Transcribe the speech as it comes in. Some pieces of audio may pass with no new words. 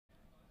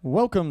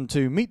Welcome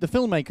to Meet the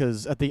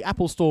Filmmakers at the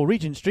Apple Store,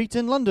 Regent Street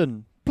in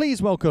London. Please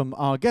welcome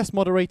our guest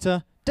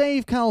moderator,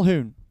 Dave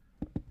Calhoun.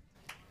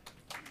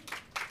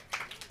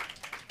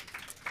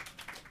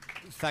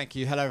 Thank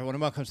you. Hello, everyone,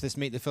 and welcome to this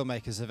Meet the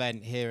Filmmakers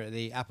event here at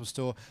the Apple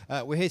Store.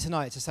 We're here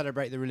tonight to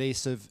celebrate the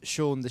release of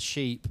Shaun the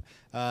Sheep,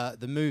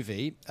 the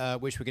movie,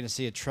 which we're going to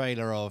see a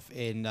trailer of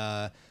in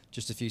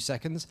just a few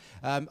seconds.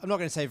 I'm not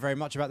going to say very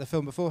much about the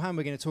film beforehand.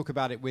 We're going to talk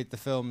about it with the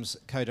film's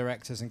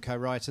co-directors and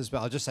co-writers,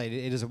 but I'll just say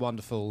it is a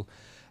wonderful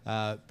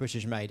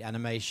British-made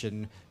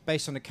animation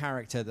based on a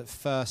character that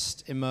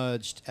first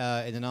emerged in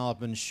an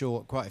Aardman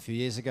short quite a few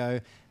years ago.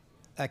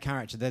 A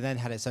character that then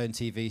had its own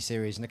TV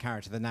series and a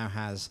character that now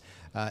has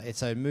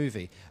its own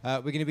movie. We're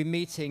going to be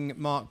meeting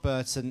Mark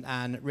Burton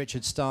and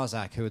Richard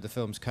Starzak, who are the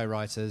film's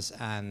co-writers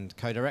and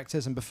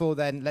co-directors. And before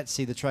then, let's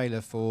see the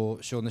trailer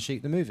for Shaun the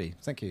Sheep, the movie.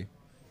 Thank you.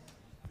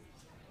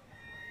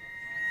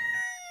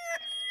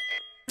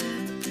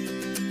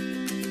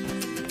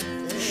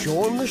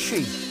 Shaun the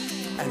Sheep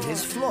and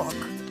his flock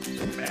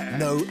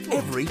know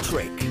every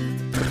trick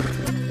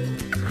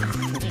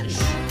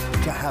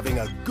to having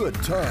a good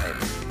time.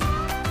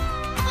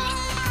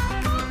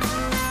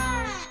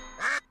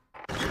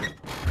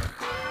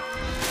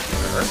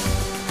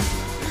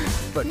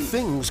 But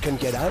things can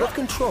get out of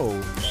control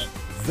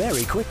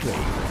very quickly.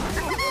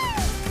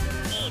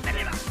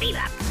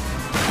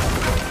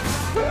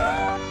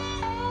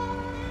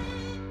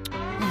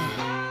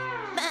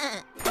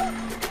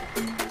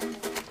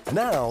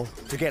 Now,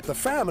 to get the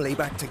family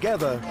back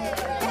together,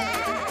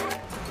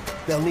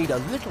 they'll need a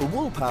little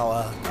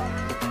willpower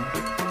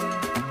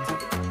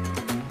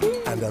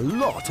and a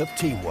lot of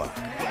teamwork.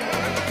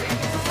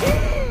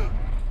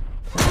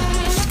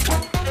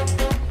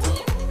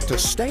 To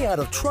stay out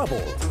of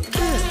trouble,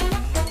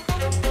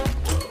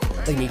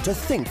 they need to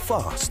think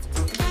fast.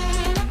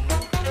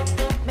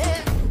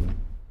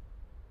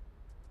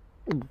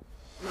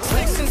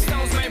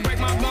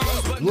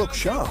 Look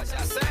sharp.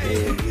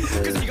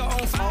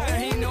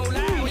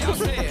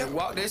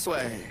 Walk this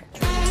way.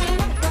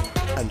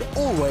 And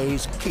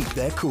always keep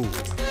their cool.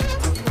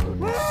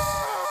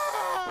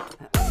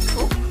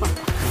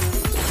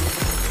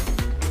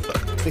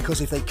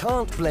 Because if they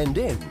can't blend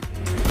in,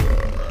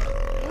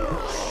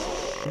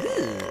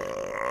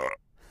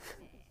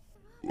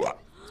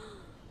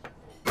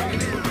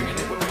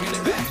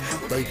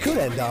 they could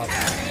end up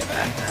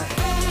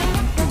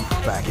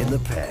back in the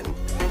pen.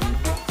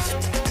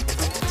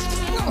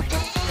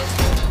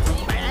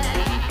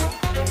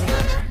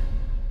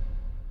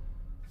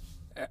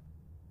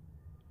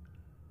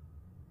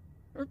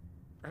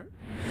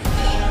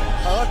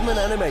 Aardman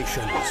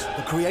Animations,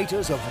 the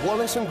creators of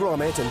Wallace and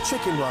Gromit and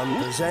Chicken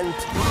Run, present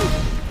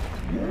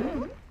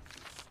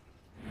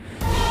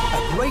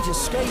A Great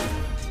Escape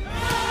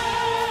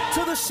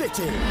to the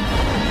City.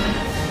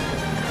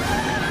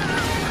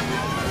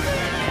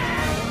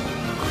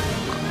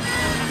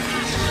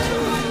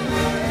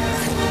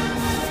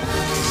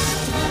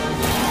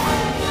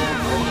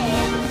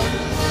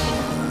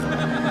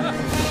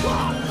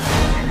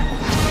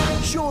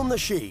 Shaun the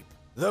Sheep,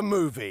 the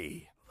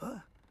movie.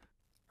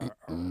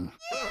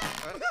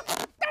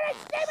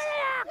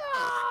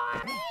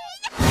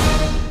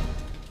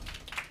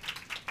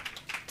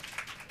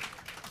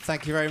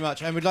 Thank you very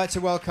much. And we'd like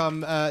to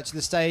welcome to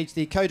the stage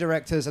the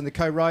co-directors and the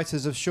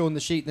co-writers of Shaun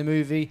the Sheep, the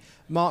movie,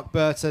 Mark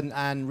Burton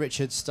and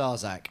Richard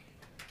Starzak.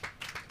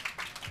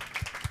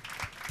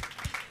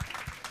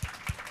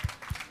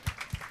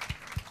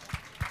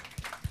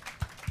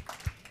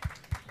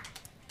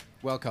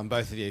 Welcome,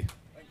 both of you.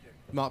 Thank you.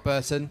 Mark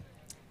Burton,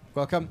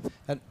 welcome.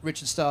 And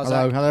Richard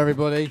Starzak. Hello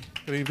everybody.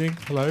 Good evening.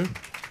 Hello.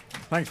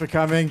 Thanks for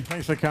coming.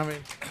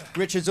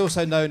 Richard's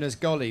also known as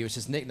Golly, which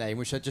is his nickname,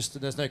 which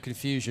there's no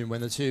confusion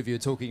when the two of you are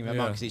talking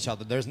amongst each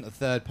other. There isn't a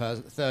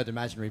third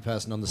imaginary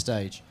person on the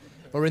stage,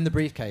 or in the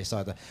briefcase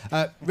either.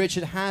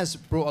 Richard has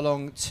brought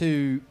along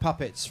two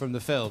puppets from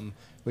the film,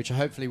 which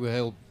hopefully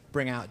he'll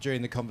bring out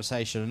during the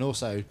conversation, and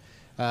also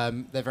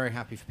they're very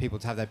happy for people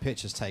to have their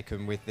pictures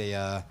taken with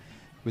the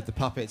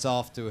puppets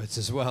afterwards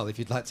as well. If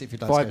you'd like to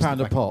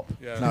 £5 a pop.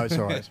 Yeah. No, it's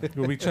all right.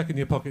 We'll be checking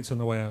your pockets on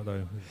the way out,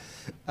 though.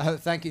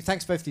 Thank you.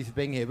 Thanks both of you for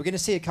being here. We're going to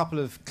see a couple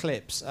of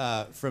clips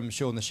from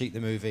Shaun the Sheep, the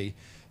movie,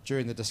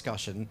 during the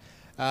discussion.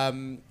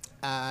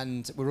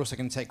 And we're also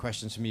going to take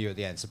questions from you at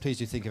the end. So please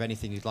do think of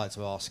anything you'd like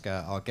to ask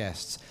our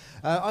guests.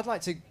 I'd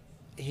like to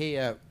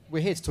hear...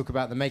 We're here to talk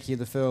about the making of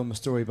the film, the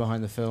story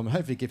behind the film, and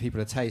hopefully give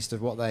people a taste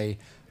of what they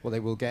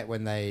will get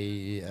when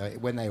they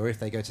or if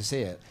they go to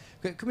see it.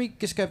 Can we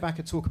just go back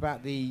and talk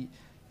about the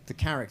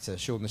character,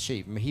 Shaun the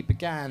Sheep? I mean, he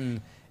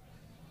began...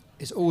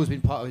 It's always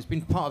been part of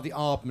the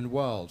Aardman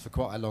world for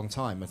quite a long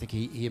time. I think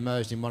he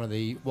emerged in one of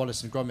the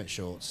Wallace and Gromit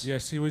shorts.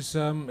 Yes, he was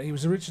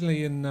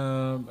originally in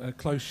a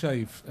Close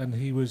Shave, and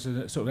he was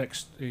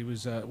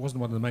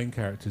wasn't one of the main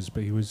characters,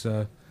 but he was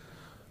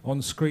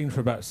on screen for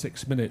about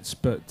 6 minutes,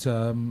 but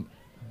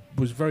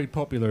was very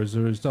popular as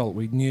a result.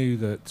 We knew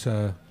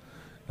that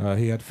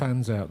he had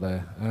fans out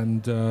there,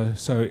 and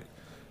so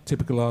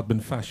typical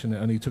Aardman fashion, it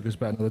only took us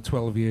about another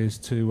 12 years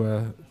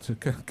to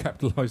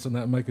capitalise on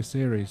that and make a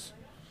series.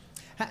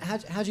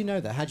 How do you know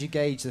that? How do you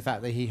gauge the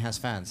fact that he has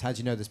fans? How do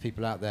you know there's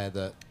people out there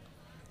that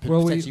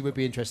potentially would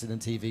be interested in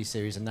the TV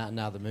series and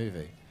now the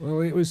movie?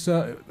 Well, it was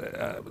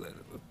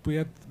we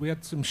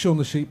had some Shaun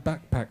the Sheep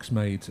backpacks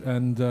made,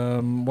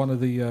 and one of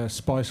the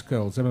Spice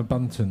Girls, Emma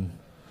Bunton,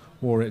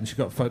 wore it, and she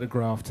got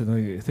photographed,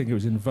 and I think it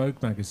was in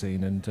Vogue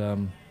magazine,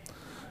 and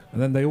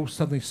then they all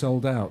suddenly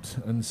sold out,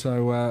 and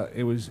so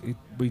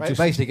we just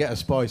basically get a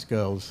Spice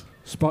Girls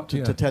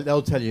to tell.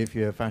 They'll tell you if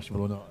you're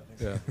fashionable or not.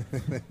 Yeah.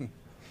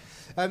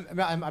 I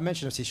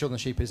mentioned obviously Shaun the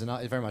Sheep is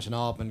very much an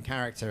Aardman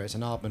character. It's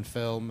an Aardman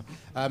film.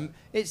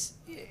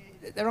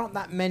 There aren't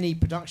that many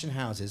production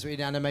houses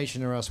in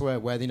animation or elsewhere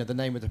where the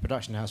name of the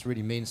production house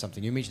really means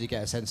something. You immediately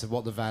get a sense of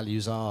what the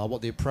values are,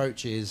 what the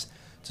approach is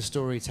to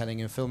storytelling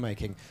and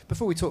filmmaking.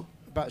 Before we talk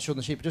about Shaun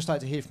the Sheep, I'd just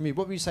like to hear from you.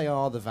 What would you say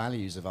are the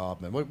values of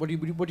Aardman? What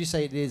do you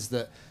say it is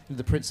that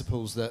the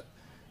principles that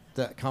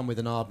come with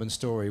an Aardman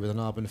story, with an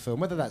Aardman film,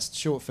 whether that's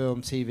short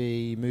film,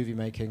 TV, movie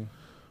making?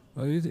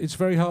 Well, it's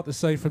very hard to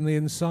say from the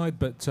inside,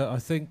 but I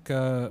think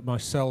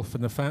myself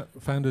and the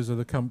founders of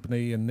the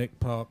company and Nick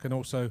Park and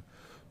also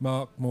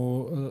Mark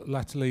more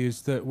latterly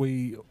is that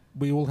we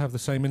all have the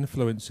same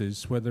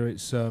influences, whether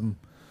it's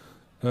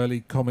early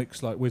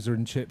comics like Whizzer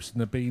and Chips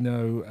and the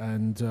Beano,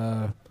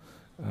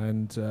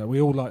 and we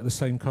all like the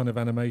same kind of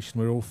animation.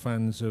 We're all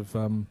fans of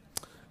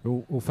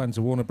all fans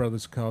of Warner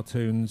Brothers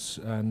cartoons,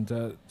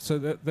 and so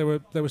there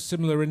were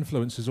similar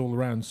influences all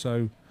around.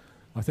 So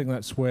I think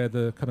that's where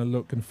the kind of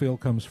look and feel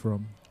comes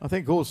from. I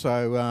think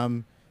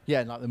also,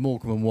 like the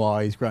Morecambe and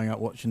Wise, growing up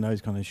watching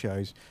those kind of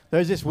shows.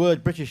 There's this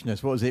word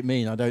Britishness. What does it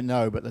mean? I don't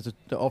know, but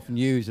they're often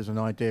used as an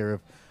idea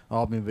of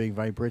Aardman being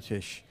very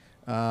British.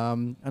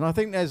 And I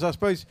think I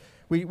suppose,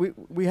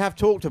 we have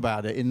talked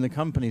about it in the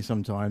company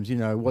sometimes.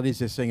 What is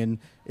this thing? And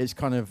it's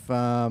kind of,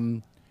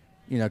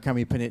 can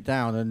we pin it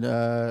down?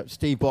 And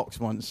Steve Box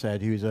once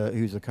said, who's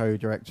a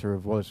co-director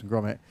of Wallace and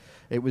Gromit,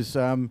 it was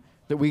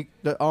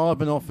that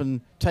Aardman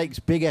often takes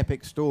big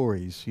epic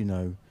stories,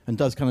 and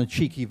does kind of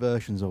cheeky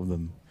versions of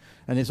them.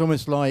 And it's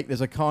almost like there's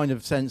a kind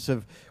of sense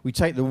of we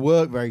take the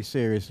work very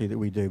seriously that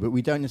we do, but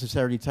we don't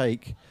necessarily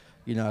take,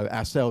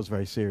 ourselves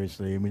very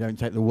seriously, and we don't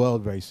take the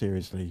world very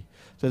seriously.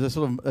 So there's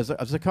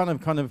a kind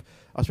of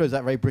I suppose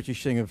that very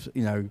British thing of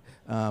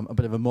a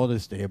bit of a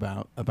modesty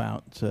about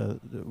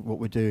what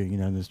we're doing,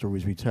 and the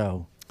stories we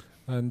tell.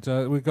 And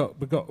we've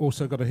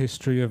also got a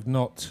history of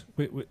not.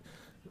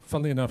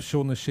 Funnily enough,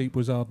 Shaun the Sheep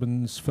was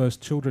Aardman's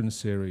first children's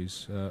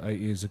series 8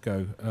 years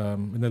ago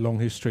in their long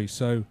history.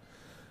 So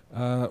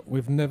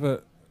we've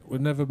never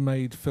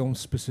made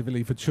films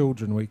specifically for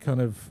children. We kind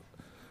of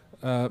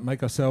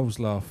make ourselves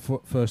laugh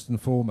first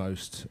and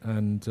foremost,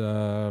 and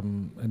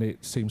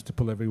it seems to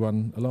pull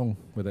everyone along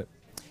with it.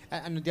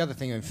 And the other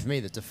thing for me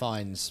that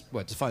defines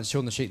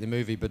Shaun the Sheep the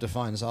movie, but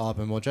defines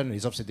Aardman more generally,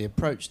 is obviously the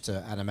approach to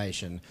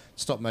animation,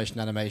 stop motion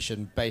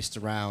animation based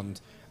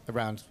around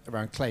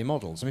clay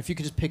models. I mean, if you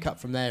could just pick up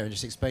from there and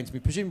just explain to me,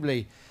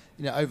 presumably,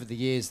 over the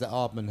years that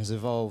Aardman has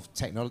evolved,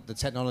 the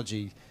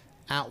technology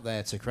out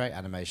there to create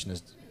animation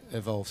has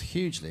evolved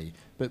hugely.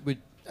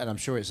 And I'm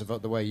sure it's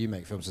evolved, the way you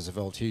make films has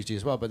evolved hugely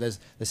as well. But there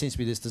seems to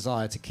be this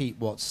desire to keep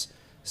what's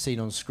seen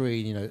on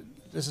screen.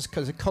 There's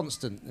a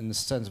constant in the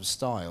sense of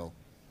style.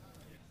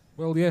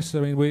 Well, yes. I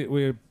mean,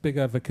 we're big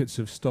advocates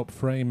of stop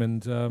frame,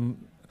 and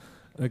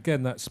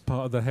again, that's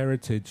part of the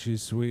heritage.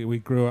 Is we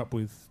grew up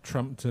with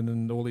Trumpton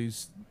and all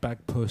these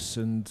Bagpuss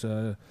and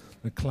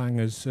the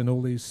Clangers and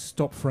all these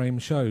stop frame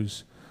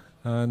shows,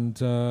 and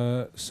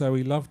so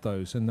we loved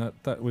those, and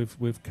that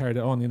we've carried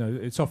it on.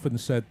 It's often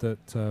said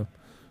that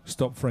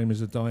stop frame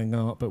is a dying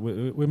art, but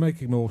we're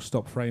making more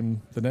stop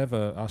frame than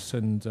ever, us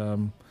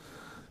and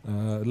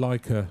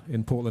Leica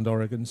in Portland,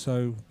 Oregon.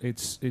 So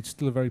it's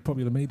still a very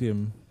popular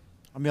medium.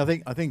 I mean,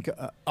 I think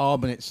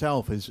Aardman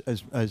itself has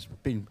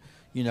been,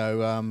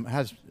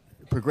 has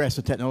progressed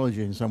the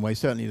technology in some way.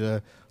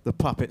 Certainly the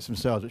puppets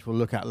themselves, which we'll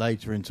look at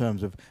later in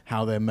terms of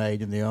how they're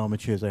made and the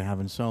armatures they have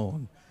and so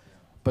on.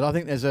 But I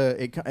think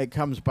it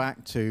comes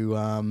back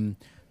to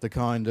the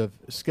kind of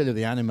skill of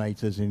the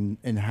animators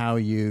in how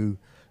you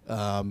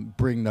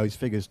bring those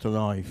figures to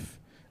life,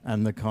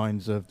 and the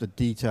kinds of the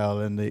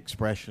detail and the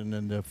expression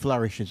and the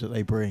flourishes that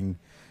they bring.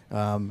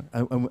 And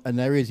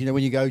there is,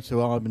 when you go to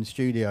Aardman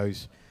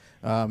Studios,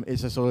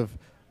 it's a sort of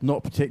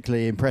not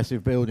particularly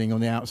impressive building on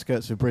the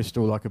outskirts of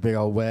Bristol, like a big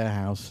old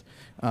warehouse.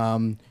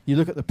 You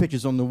look at the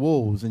pictures on the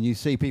walls and you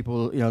see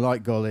people,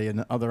 like Golly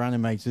and other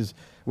animators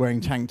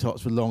wearing tank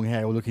tops with long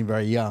hair or looking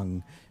very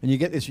young. And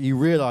you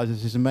realise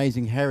there's this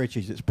amazing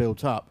heritage that's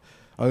built up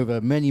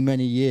over many,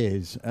 many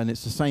years, and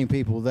it's the same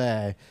people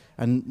there,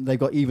 and they've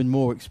got even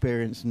more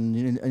experience,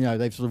 and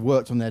they've sort of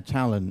worked on their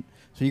talent.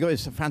 So you've got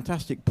this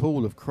fantastic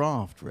pool of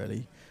craft,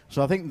 really.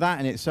 So I think that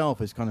in itself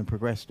has kind of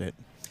progressed it.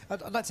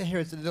 I'd like to hear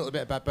a little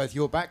bit about both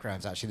your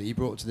backgrounds, actually, that you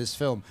brought to this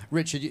film.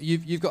 Richard,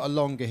 you've got a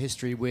longer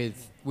history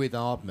with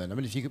Aardman. I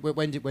mean, if you could,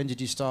 when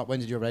did you start? When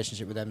did your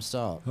relationship with them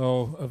start?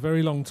 Oh, a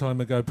very long time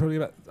ago.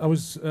 Probably I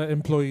was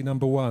employee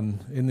number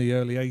one in the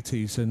early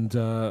 '80s,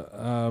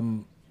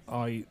 and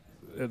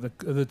at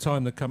the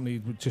time, the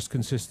company just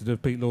consisted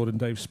of Pete Lord and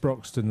Dave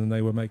Sproxton, and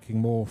they were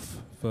making Morph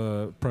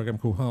for a program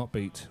called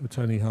Heartbeat with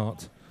Tony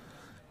Hart.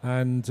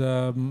 And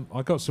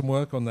I got some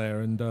work on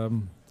there,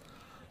 and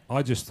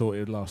I just thought it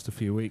would last a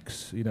few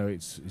weeks. You know,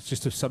 it's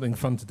just something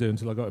fun to do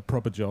until I got a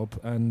proper job.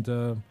 And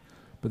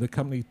but the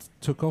company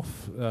took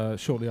off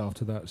shortly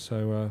after that.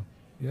 So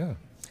yeah.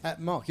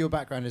 Mark, your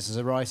background is as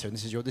a writer, and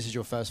this is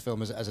your first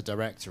film as a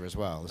director as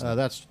well. Isn't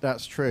it?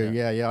 That's true.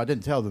 Yeah. I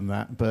didn't tell them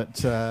that,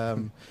 but you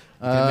can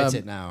admit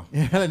it now.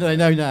 Yeah, they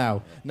know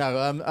now.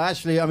 No,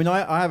 actually, I mean,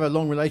 I have a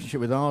long relationship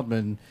with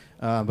Aardman,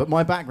 but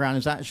my background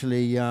is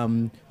actually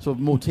sort of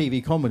more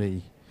TV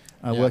comedy,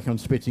 working on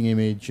Spitting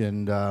Image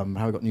and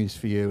How I Got News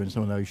for You and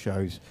some of those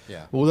shows.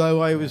 Yeah.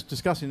 Although I was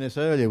discussing this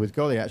earlier with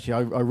Golly, actually,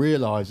 I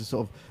realised that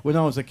sort of when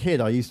I was a kid,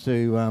 I used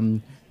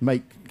to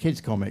make kids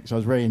comics. I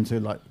was very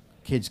into like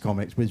kids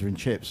comics, Whizzer and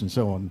Chips and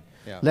so on.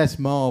 Yeah. Less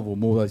Marvel,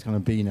 more those kind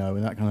of Beano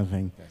and that kind of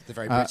thing. Yeah, the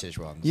very British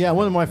ones. Yeah,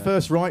 one of my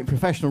first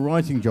professional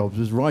writing jobs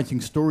was writing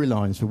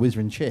storylines for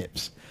Whizzer and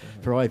Chips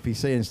for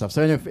IPC and stuff.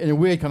 So in a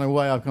weird kind of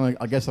way,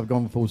 I guess I've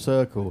gone full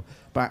circle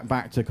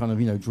back to kind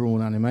of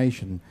drawn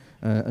animation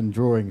and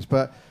drawings.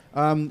 But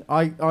I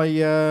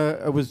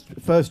was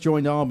first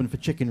joined Aardman for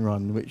Chicken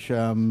Run, which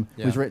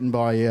was written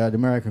by an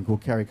American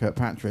called Kerry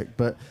Kirkpatrick.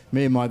 But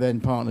me and my then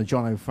partner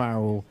John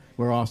O'Farrell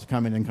were asked to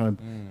come in and kind of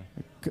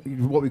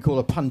what we call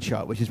a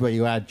punch-up, which is where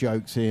you add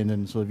jokes in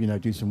and sort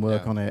of do some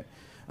work on it.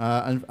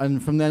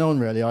 And from then on,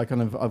 really,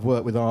 I've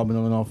worked with Aardman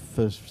on and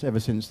off ever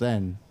since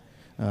then.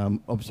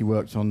 Obviously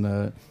worked on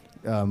the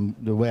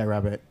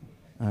Were-Rabbit,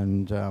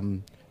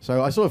 and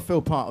so I sort of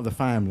feel part of the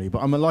family.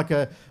 But I'm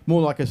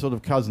more like a sort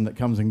of cousin that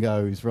comes and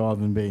goes,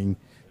 rather than being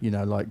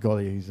like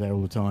Golly who's there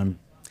all the time.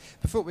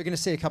 Before we're going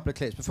to see a couple of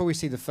clips. Before we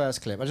see the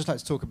first clip, I'd just like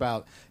to talk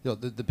about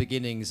the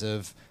beginnings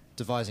of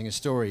devising a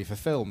story for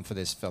film for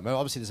this film.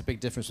 Obviously, there's a big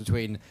difference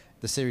between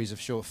the series of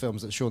short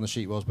films that Shaun the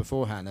Sheep was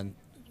beforehand and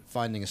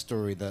finding a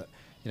story that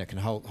can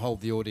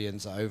hold the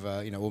audience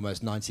over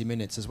almost 90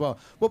 minutes as well.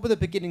 What were the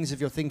beginnings of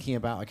your thinking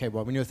about? Okay,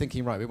 well, when you were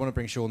thinking, right, we want to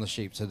bring Shaun the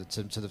Sheep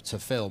to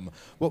film.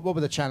 What were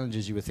the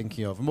challenges you were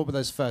thinking of, and what were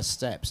those first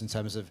steps in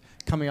terms of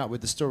coming up with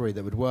the story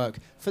that would work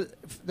for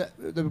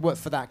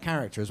that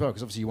character as well?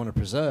 Because obviously you want to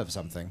preserve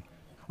something.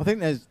 I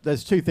think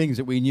there's two things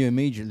that we knew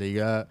immediately.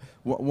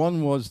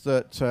 One was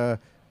that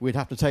we'd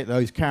have to take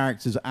those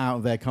characters out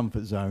of their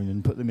comfort zone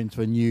and put them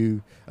into a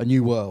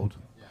new world.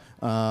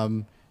 Yeah.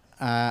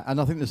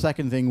 And I think the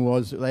second thing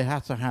was that they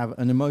had to have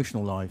an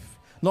emotional life.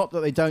 Not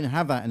that they don't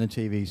have that in a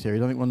TV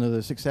series. I think one of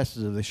the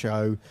successes of the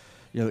show,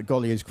 that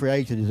Golly has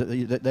created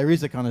is that there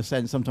is a kind of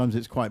sense, sometimes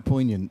it's quite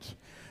poignant.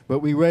 But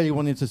we really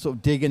wanted to sort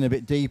of dig in a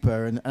bit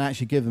deeper and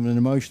actually give them an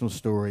emotional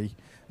story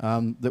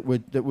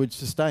that would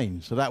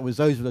sustain. So those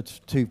were the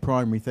two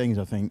primary things,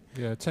 I think.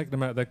 Yeah, taking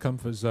them out of their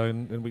comfort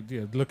zone, and we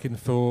looking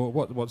for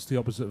what's the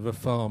opposite of a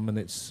farm, and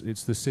it's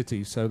the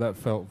city. So that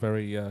felt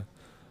very a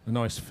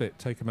nice fit.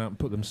 Take them out and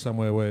put them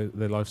somewhere where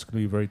their life's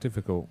going to be very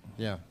difficult.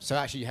 Yeah. So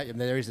actually,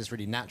 there is this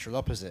really natural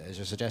opposite, as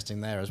you're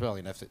suggesting there as well.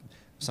 If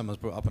someone's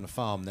brought up on a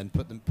farm, then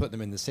put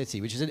them in the city,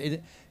 which is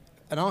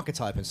an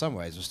archetype in some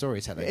ways of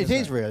storytelling. It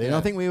is really, and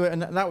I think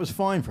and that was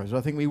fine for us.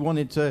 I think we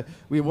wanted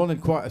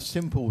quite a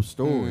simple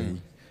story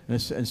and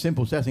a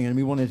simple setting, and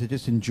we wanted to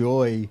just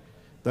enjoy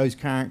those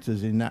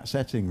characters in that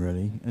setting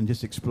really, and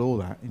just explore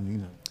that.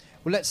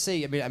 Well, let's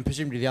see. I mean, and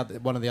presumably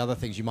one of the other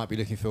things you might be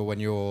looking for when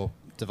you're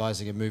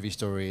devising a movie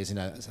story is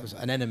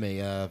an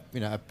enemy,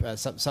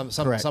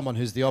 someone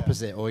who's the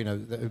opposite, or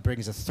who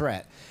brings a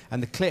threat.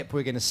 And the clip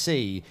we're going to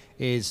see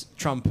is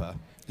Trumper,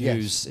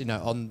 who's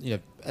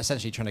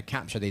essentially trying to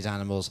capture these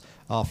animals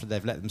after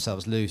they've let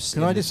themselves loose.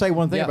 Can I just say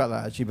one thing about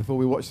that actually before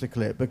we watch the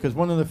clip? Because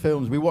one of the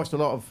films we watched a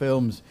lot of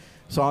films,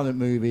 silent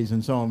movies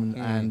and so on,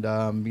 and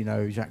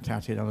Jacques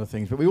Tati and other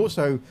things. But we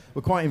also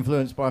were quite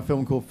influenced by a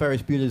film called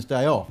Ferris Bueller's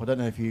Day Off. I don't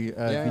know if you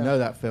know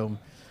that film.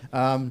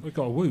 We've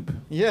got a whoop.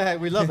 Yeah,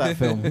 we love that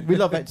film. We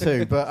love it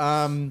too. But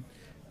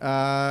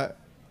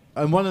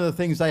and one of the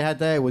things they had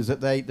there was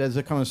that there's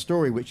a kind of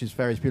story which is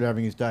Ferris Bueller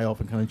having his day off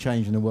and kind of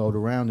changing the world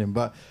around him.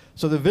 But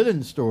so the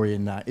villain story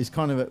in that is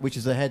kind of which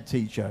is the head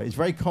teacher. It's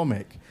very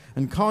comic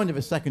and kind of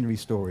a secondary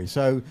story.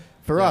 So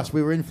for us,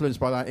 we were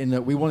influenced by that in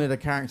that we wanted a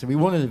character, we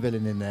wanted a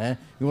villain in there.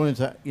 We wanted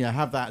to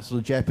have that sort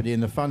of jeopardy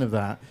and the fun of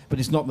that. But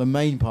it's not the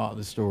main part of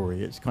the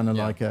story. It's kind of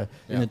like an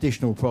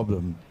additional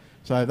problem.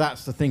 So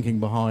that's the thinking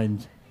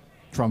behind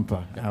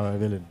Trumper, our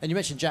villain. And you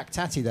mentioned Jacques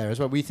Tati there as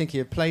well. Were you thinking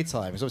of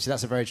Playtime? Because obviously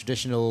that's a very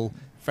traditional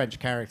French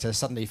character.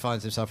 Suddenly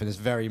finds himself in this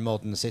very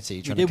modern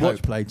city. We did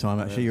watch Playtime,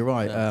 actually. You're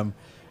right.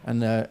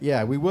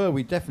 Yeah.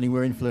 We definitely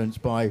were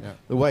influenced by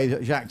the way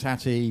that Jacques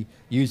Tati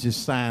uses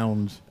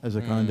sound as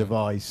a kind of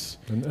device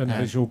and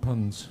visual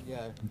puns.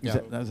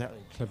 Exactly.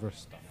 Clever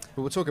stuff.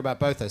 But we'll talk about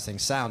both those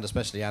things, sound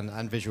especially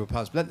and visual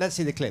puns. But let's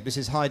see the clip. This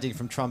is hiding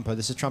from Trumper.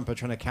 This is Trumper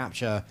trying to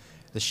capture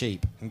the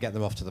sheep and get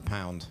them off to the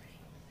pound.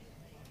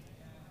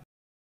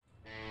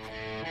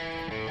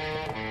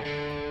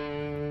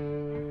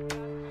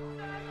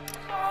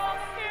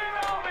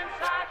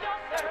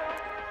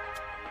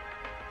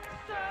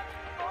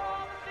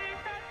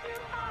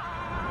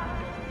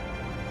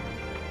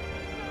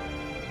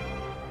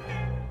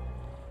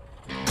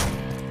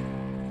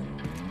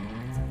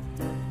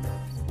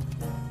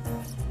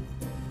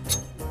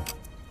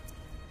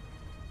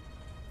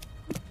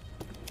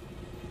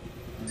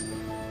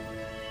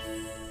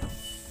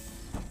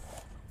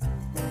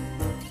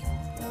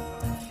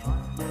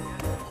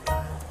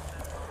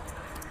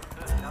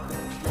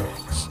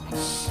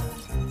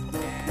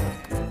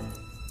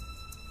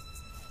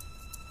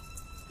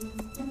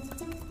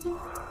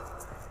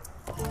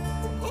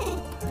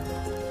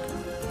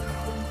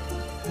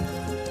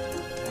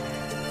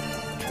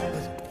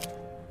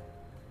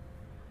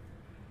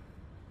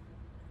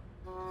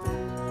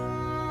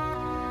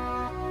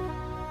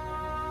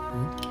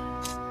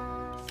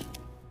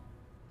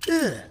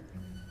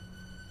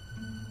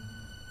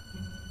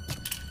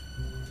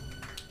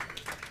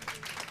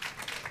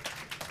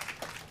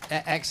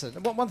 Excellent.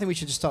 One thing we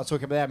should just start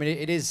talking about. I mean,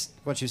 it is,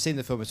 once you've seen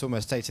the film, it's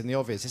almost stating the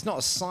obvious. It's not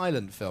a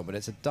silent film, but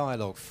it's a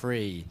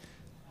dialogue-free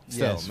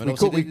film. Yes,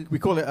 And we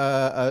call it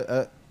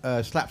a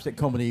slapstick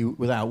comedy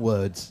without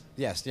words.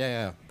 Yes,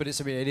 yeah. But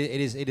it's, I mean,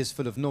 it is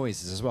full of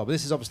noises as well. But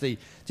this is obviously.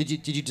 Did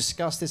you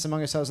discuss this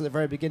among yourselves at the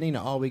very beginning?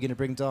 Are we going to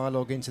bring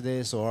dialogue into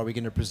this, or are we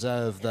going to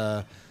preserve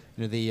the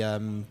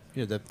same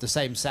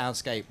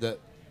soundscape that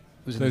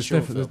was in the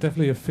short film? There's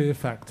definitely a fear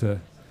factor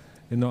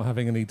in not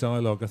having any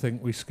dialogue. I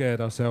think we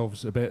scared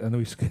ourselves a bit, and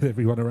we scared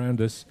everyone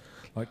around us.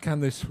 Like, can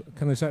this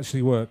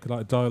actually work?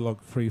 Like a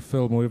dialogue-free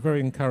film. We were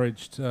very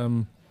encouraged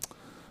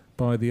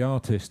by the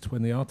artist.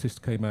 When the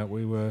artist came out,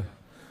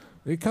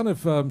 it kind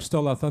of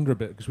stole our thunder a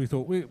bit, because we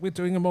thought we're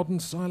doing a modern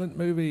silent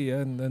movie,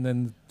 and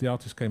then the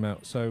artist came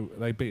out, so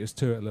they beat us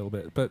to it a little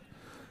bit. But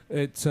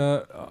it's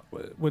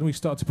when we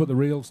started to put the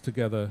reels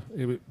together,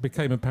 it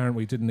became apparent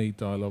we didn't need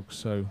dialogue,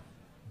 so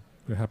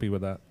we're happy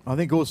with that. I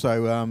think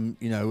also,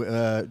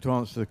 to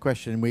answer the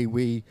question,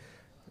 we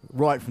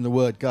right from the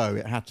word go,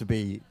 it had to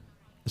be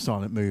a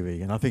silent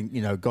movie, and I think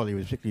Golly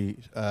was particularly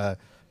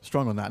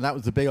strong on that, and that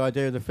was the big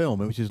idea of the film,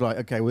 which is like,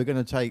 okay, we're going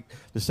to take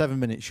the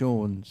 7-minute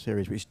Shaun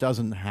series, which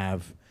doesn't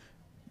have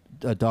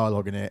a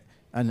dialogue in it,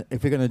 and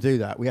if we're going to do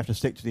that, we have to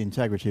stick to the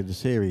integrity of the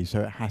series,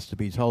 so it has to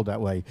be told that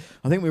way.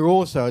 I think we were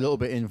also a little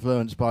bit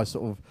influenced by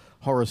sort of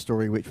Horror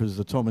Story, which was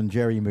the Tom and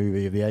Jerry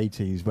movie of the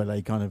 80s, where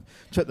they kind of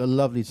took the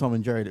lovely Tom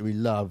and Jerry that we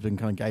loved and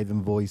kind of gave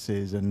them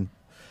voices, and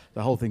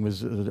the whole thing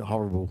was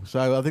horrible.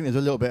 So I think there's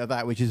a little bit of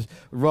that, which is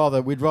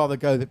we'd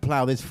rather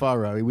plough this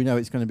furrow. We know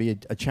it's going to be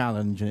a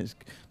challenge and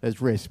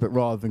there's risk, but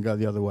rather than go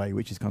the other way,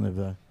 which is kind of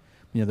the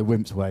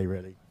wimp's way,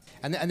 really.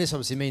 And this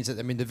obviously means that,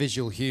 I mean, the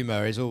visual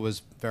humour is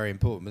always very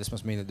important, but this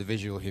must mean that the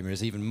visual humour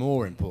is even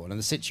more important, and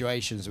the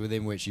situations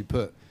within which you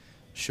put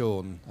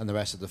Shaun and the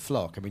rest of the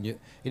flock. I mean,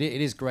 it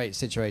is great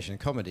situation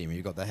comedy. I mean,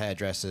 you've got the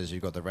hairdressers,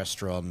 you've got the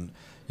restaurant,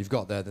 you've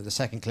got the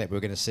second clip we're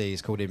going to see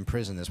is called In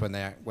Prison. That's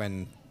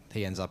when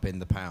he ends up in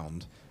the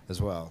pound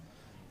as well.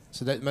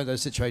 So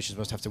those situations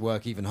must have to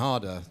work even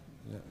harder.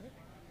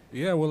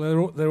 Yeah,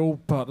 well, they're all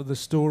part of the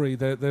story.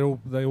 They all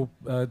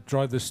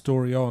drive the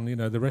story on.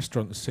 The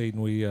restaurant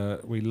scene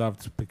we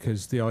loved,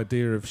 because the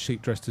idea of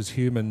sheep dressed as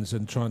humans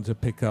and trying to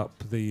pick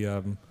up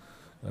the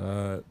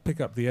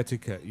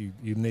etiquette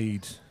you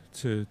need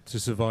to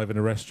survive in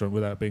a restaurant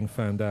without being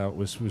found out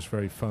was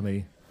very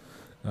funny.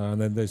 And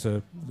then there's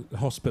a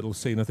hospital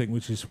scene, I think,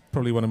 which is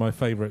probably one of my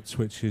favourites,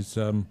 which is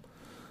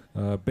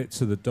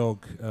Bits of the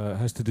dog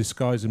has to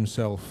disguise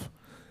himself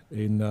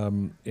in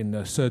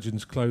a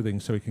surgeon's clothing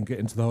so he can get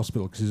into the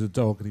hospital, because he's a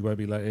dog and he won't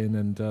be let in,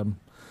 and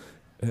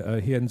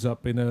he ends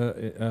up in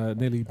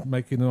nearly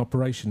making an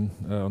operation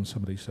on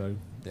somebody. So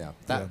yeah,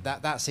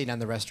 that scene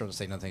and the restaurant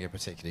scene I think are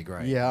particularly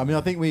great. Yeah, I mean,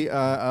 I think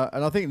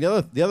and I think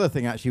the other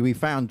thing actually we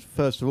found,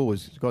 first of all,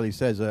 as Golly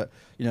says,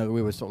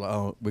 we were sort of like,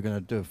 oh, we're going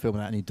to do a film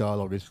without any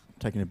dialogue, is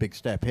taking a big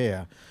step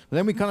here. But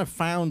then we kind of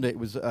found it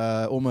was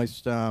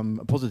almost a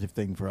positive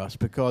thing for us,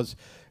 because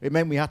it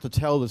meant we had to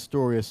tell the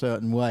story a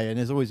certain way. And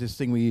there's always this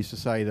thing we used to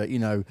say that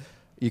you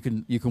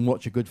can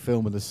watch a good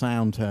film with the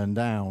sound turned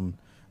down,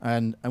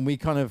 and we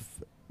kind of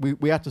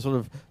we had to sort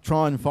of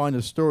try and find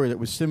a story that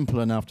was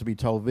simple enough to be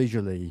told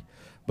visually,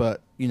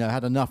 but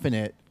had enough in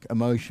it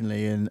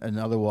emotionally and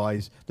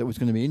otherwise that was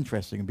going to be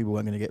interesting and people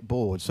weren't going to get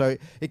bored. So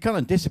it kind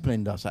of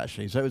disciplined us,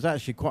 actually. So it was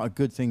actually quite a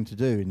good thing to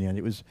do in the end.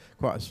 It was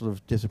quite a sort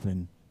of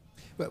discipline.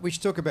 But we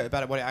should talk a bit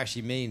about what it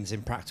actually means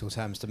in practical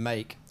terms to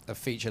make a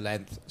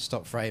feature-length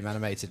stop-frame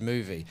animated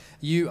movie.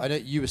 I know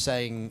you were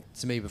saying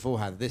to me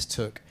beforehand this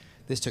took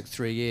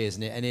 3 years,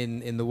 and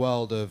in the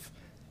world of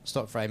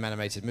stop-frame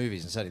animated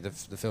movies, and certainly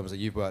the films that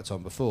you've worked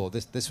on before,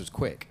 this was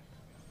quick.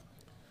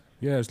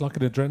 Yeah, it's like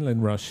an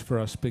adrenaline rush for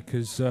us,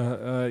 because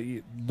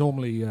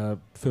normally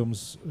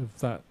films of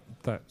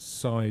that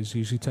size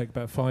usually take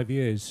about 5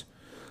 years.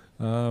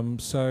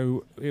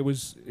 So it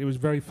was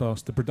very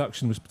fast. The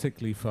production was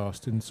particularly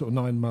fast, in sort of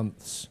 9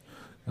 months,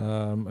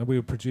 and we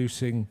were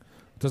producing.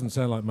 It doesn't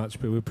sound like much,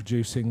 but we were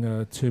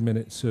producing 2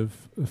 minutes of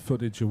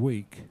footage a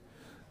week,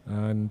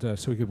 and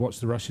so we could watch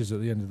the rushes at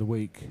the end of the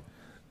week.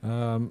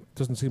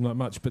 Doesn't seem like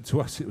much, but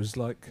to us it was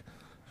like,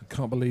 I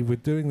can't believe we're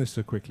doing this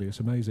so quickly. It's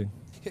amazing.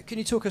 Can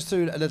you talk us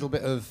through a little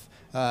bit of,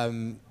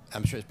 I'm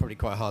sure it's probably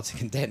quite hard to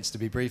condense, to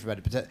be brief about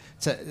it, but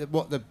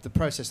what the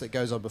process that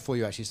goes on before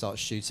you actually start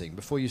shooting,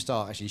 before you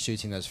start actually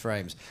shooting those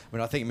frames? I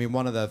mean,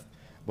 one of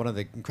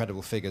the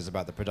incredible figures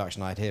about the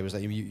production I had here was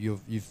that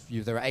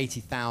there are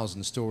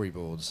 80,000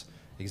 storyboards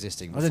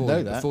existing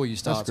before you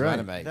start to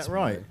animate. Is that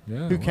right?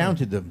 Yeah, Who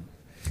counted them?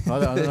 I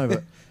don't know,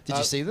 but did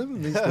you see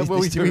them?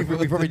 Well, we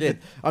probably did.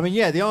 I mean,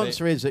 yeah, the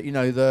answer is that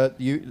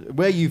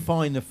where you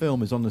find the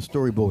film is on the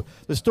storyboard.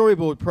 The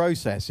storyboard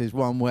process is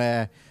one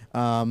where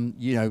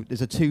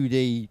there's a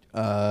 2D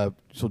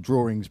sort of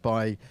drawings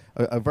by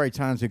a very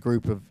talented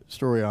group of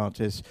story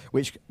artists,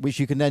 which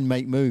you can then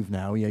make move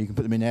now. You can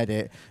put them in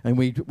edit, and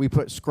we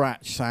put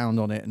scratch sound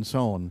on it and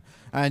so on.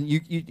 And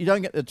you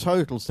don't get the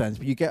total sense,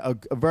 but you get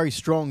a very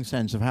strong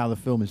sense of how the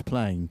film is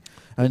playing.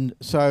 And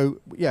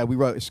so, yeah, we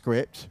wrote a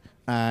script.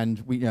 and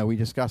we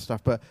discussed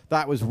stuff. But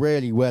that was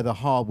really where the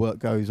hard work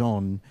goes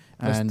on.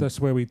 And That's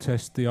where we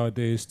test the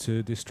ideas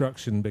to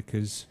destruction,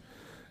 because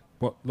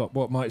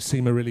what might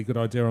seem a really good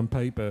idea on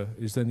paper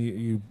is then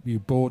you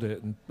board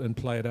it and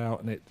play it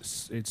out, and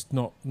it's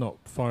not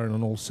firing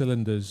on all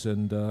cylinders,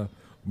 and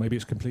maybe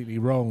it's completely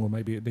wrong, or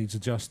maybe it needs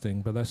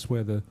adjusting. But that's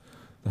where the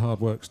hard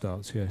work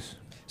starts. Yes.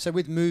 So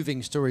with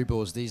moving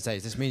storyboards these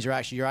days, this means you're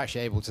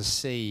actually able to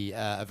see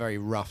a very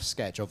rough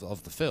sketch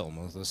of the film,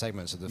 or the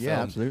segments of the film,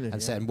 absolutely,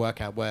 and set and work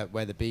out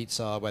where the beats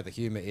are, where the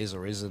humour is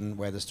or isn't,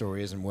 where the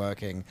story isn't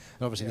working.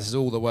 And obviously, this is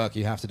all the work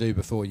you have to do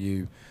before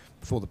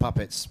the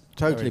puppets.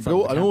 Totally,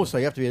 and also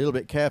you have to be a little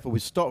bit careful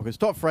with stop, because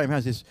stop frame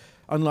has this,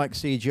 unlike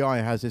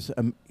CGI, has this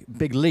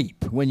big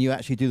leap when you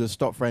actually do the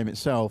stop frame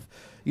itself.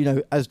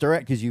 As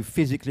directors, you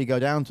physically go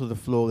down to the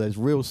floor. There's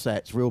real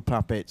sets, real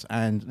puppets,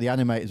 and the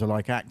animators are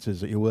like actors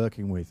that you're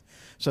working with.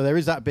 So there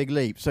is that big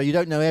leap. So you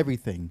don't know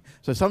everything.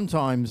 So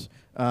sometimes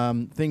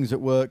things that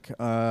work,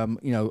 on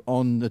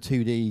the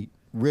 2D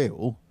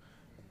reel,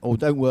 or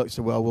don't work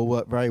so well, will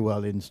work very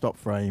well in stop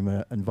frame,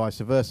 and vice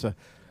versa.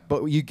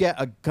 But you get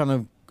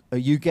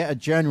a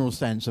general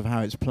sense of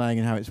how it's playing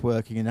and how it's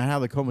working and how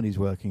the comedy's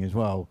working as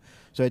well.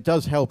 So it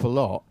does help a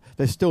lot.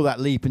 There's still that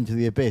leap into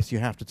the abyss you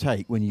have to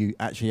take when you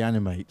actually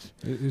animate.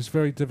 It's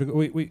very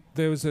difficult.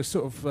 There was a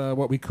sort of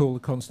what we call the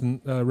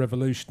constant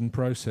revolution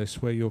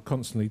process, where you're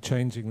constantly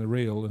changing the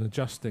reel and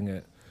adjusting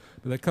it.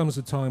 But there comes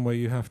a time where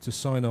you have to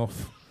sign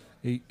off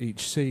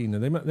each scene,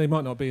 and they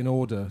might not be in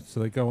order, so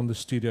they go on the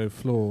studio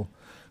floor.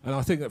 And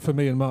I think that for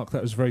me and Mark,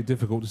 that was very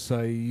difficult to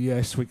say,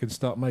 yes, we can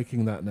start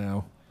making that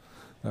now.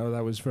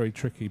 That was very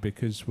tricky,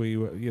 because we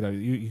were,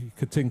 you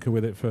could tinker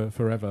with it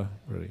forever,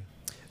 really.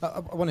 I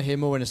want to hear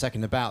more in a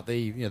second about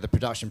the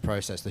production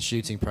process, the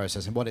shooting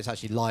process, and what it's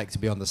actually like to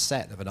be on the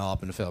set of an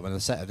Aardman film and the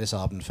set of this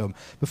Aardman film.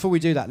 Before we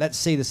do that, let's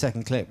see the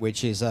second clip,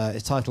 which is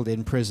titled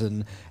 "In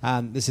Prison,"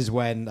 and this is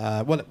when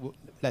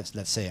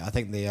let's see it. I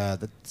think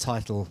the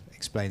title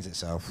explains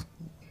itself.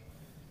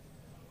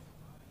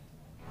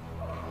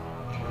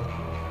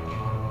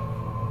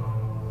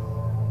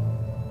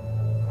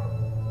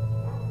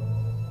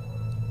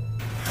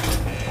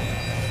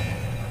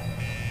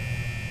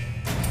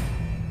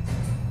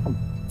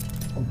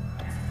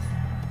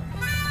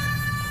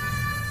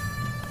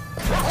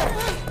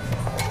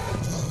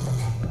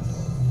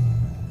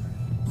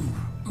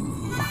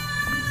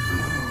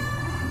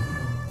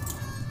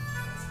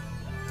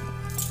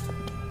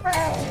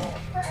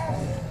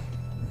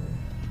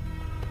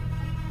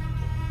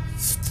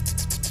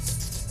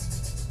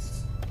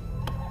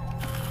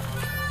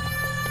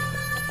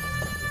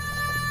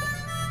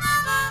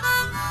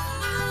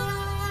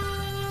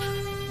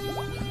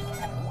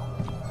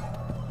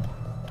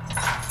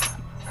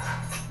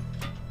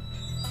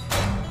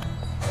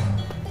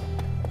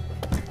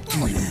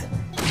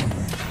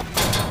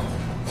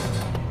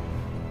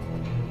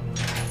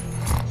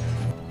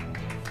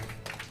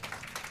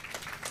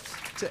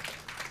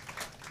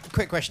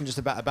 Quick question just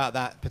about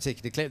that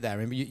particular clip there.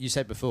 I mean, you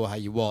said before how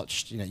you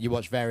watched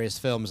various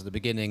films at the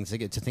beginning to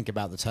get to think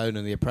about the tone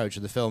and the approach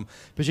of the film.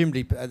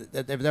 Presumably,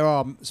 there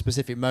are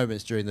specific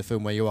moments during the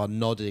film where you are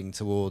nodding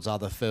towards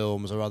other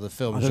films or other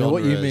film genres. I don't know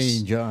what you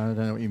mean, John. I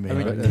don't know what you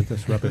mean.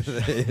 That's rubbish.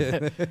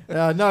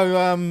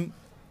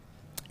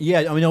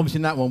 Yeah, I mean, obviously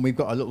in that one we've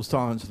got a little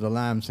Silence of the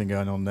Lambs thing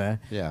going on there.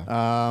 Yeah.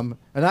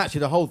 And actually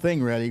the whole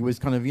thing really was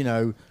kind of,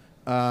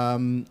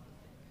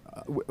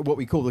 what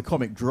we call the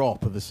comic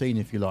drop of the scene,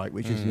 if you like,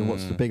 which is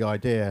what's the big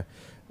idea,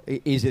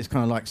 is it's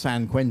kind of like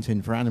San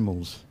Quentin for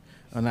animals,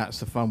 and that's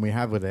the fun we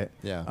have with it.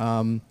 Yeah.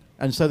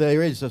 And so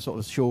there is a sort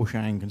of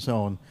Shawshank and so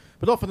on,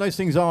 but often those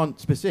things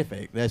aren't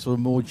specific. They're sort of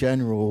more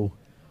general,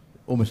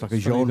 almost like a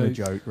genre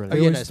joke, really.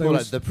 Oh, yeah, it's more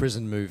like the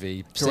prison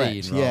movie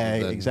scene. Yeah,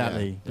 than,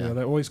 exactly. Yeah,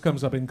 that always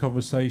comes up in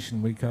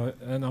conversation.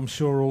 And I'm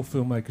sure all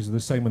filmmakers are the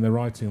same when they're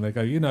writing. They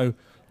go,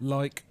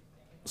 like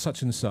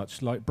such and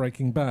such, like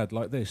Breaking Bad,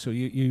 like this, or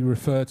you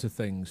refer to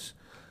things,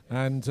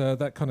 and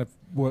that kind of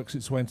works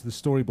its way into the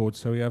storyboard,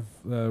 so we have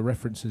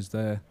references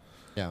there.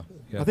 Yeah.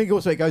 I think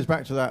also it goes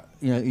back to that,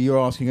 you were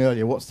asking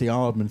earlier, what's the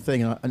Aardman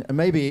thing, and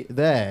maybe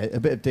there, a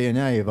bit of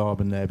DNA of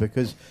Aardman there,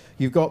 because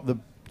you've got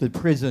the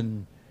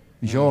prison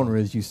genre,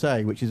 as you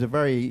say, which is a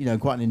very,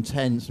 quite an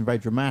intense and very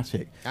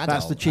dramatic.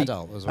 That's the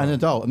adult as well. An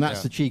adult, and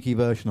that's the cheeky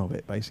version of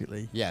it,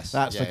 basically. Yes.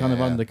 That's the kind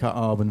of undercut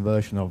Aardman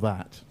version of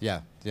that.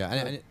 Yeah,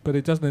 yeah. But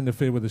it doesn't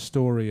interfere with the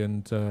story,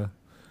 and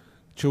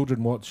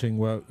children watching,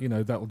 well,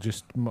 that'll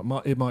just,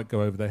 it might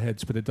go over their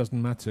heads, but it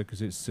doesn't matter,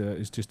 because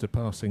it's just a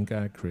passing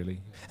gag,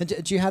 really. And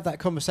do you have that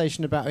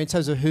conversation about, in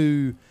terms of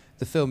who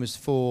the film is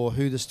for,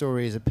 who the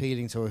story is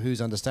appealing to, or who's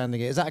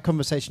understanding it? Is that a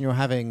conversation you're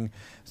having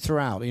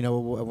throughout?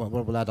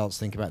 What will adults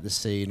think about this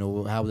scene,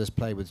 or how will this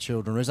play with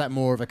children? Or is that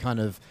more of a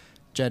kind of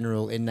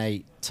general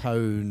innate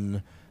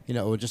tone,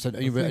 or just a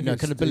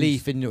kind of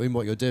belief in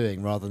what you're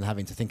doing, rather than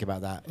having to think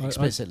about that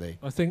explicitly?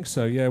 I think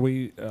so. Yeah,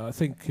 I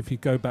think if you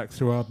go back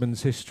through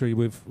Aardman's history,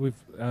 we've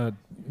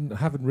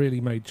haven't really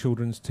made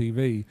children's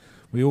TV.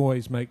 We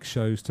always make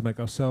shows to make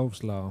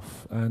ourselves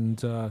laugh, and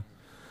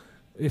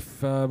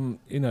if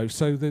you know,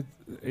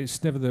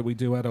 it's never that we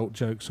do adult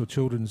jokes or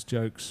children's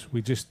jokes.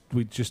 We just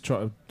try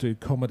to do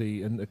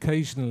comedy, and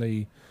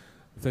occasionally,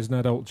 if there's an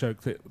adult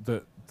joke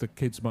that the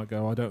kids might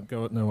go, I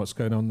don't know what's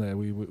going on there.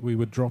 We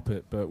would drop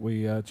it, but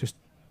we just.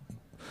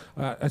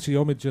 Actually,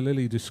 Omid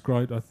Jalili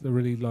described. I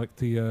really liked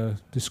the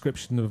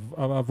description of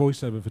our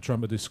voiceover for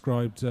Trumper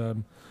described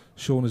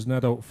Shaun as an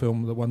adult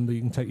film, the one that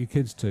you can take your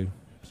kids to.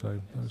 So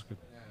that was good.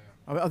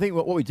 I think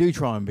what we do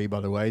try and be,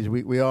 by the way, is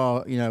we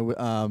are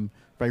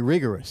very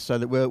rigorous, so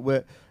that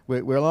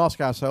we'll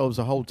ask ourselves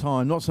the whole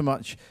time, not so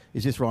much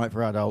is this right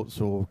for adults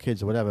or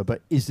kids or whatever,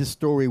 but is this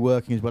story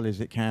working as well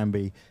as it can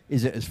be?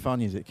 Is it as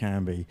funny as it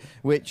can be?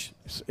 Which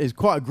is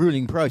quite a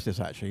grueling process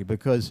actually,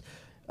 because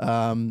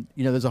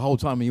there's a whole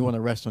time when you want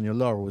to rest on your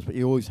laurels, but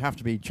you always have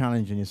to be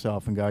challenging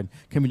yourself and going,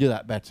 can we do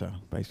that better,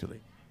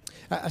 basically.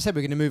 I said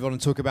we're going to move on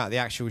and talk about the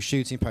actual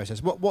shooting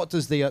process. What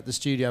does the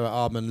studio at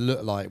Aardman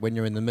look like when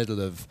you're in the middle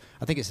of?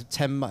 I think it's a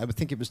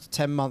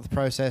 10-month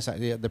process.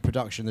 The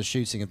production, the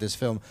shooting of this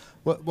film.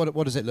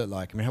 What does it look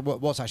like? I mean,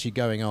 what's actually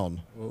going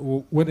on?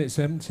 Well, when it's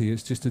empty,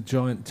 it's just a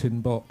giant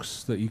tin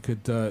box that you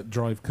could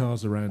drive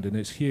cars around in.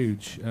 It's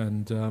huge,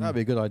 and that'd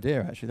be a good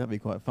idea. Actually, that'd be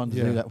quite fun to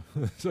do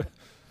that.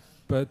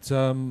 But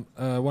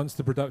once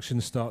the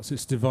production starts,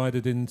 it's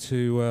divided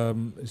into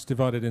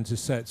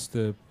sets.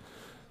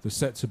 The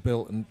sets are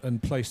built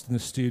and placed in the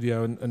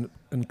studio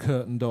and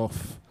curtained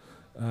off,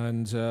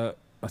 and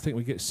I think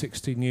we get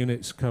 16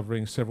 units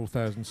covering several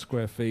thousand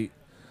square feet,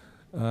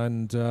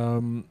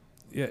 and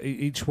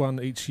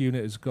each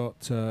unit has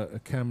got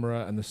a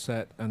camera and a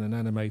set and an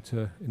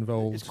animator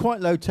involved. It's quite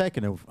low tech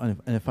in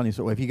a funny sort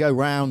of way. If you go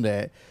round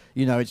it,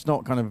 it's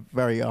not kind of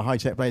very high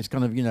tech place. It's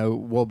kind of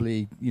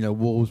wobbly,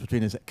 walls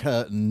between us,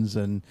 curtains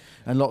and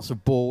lots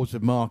of boards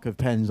with marker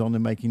pens on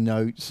them making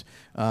notes.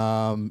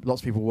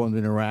 Lots of people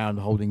wandering around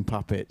holding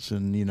puppets,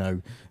 and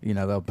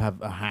they'll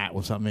have a hat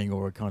or something,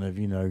 or a kind of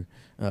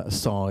a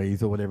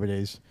scythe or whatever it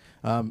is.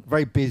 A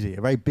very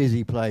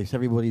busy place.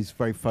 Everybody's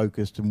very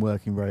focused and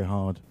working very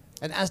hard.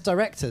 And as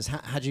directors,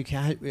 I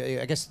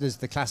guess there's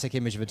the classic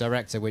image of a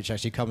director, which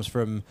actually comes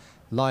from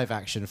live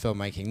action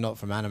filmmaking, not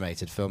from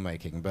animated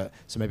filmmaking. But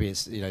so maybe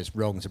it's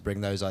wrong to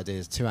bring those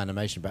ideas to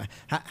animation. But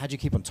how do you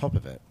keep on top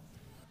of it?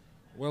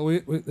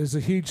 Well, there's a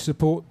huge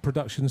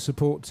production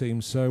support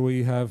team. So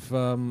we have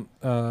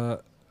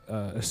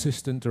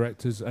assistant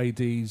directors,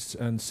 ADs,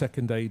 and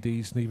second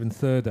ADs, and even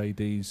third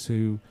ADs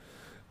who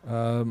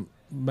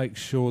make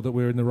sure that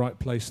we're in the right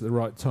place at the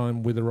right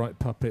time with the right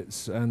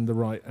puppets and the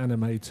right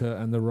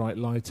animator and the right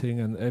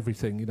lighting and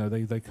everything.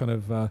 They kind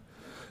of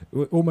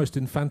almost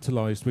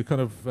infantilized. We're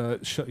kind of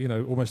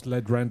almost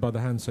led round by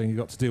the hand, saying you've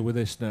got to deal with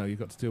this now, you've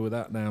got to deal with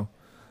that now,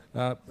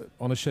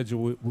 on a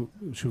schedule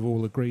which we've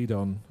all agreed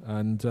on.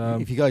 And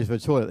if you go to the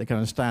toilet, they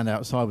kind of stand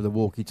outside with a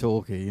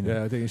walkie-talkie.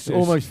 Yeah, I think it's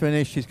almost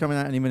finished. She's coming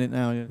out any minute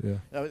now.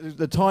 Yeah.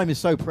 The time is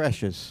so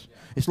precious.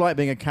 It's like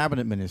being a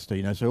cabinet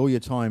minister, so all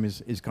your time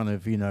is kind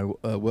of,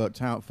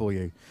 worked out for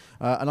you.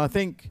 And I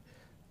think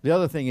the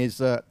other thing is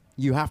that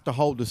you have to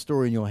hold the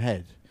story in your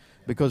head,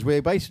 because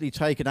we're basically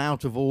taken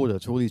out of order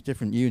to all these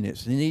different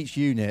units. And in each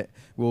unit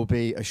will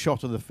be a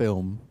shot of the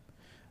film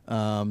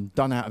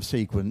done out of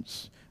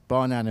sequence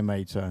by an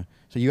animator.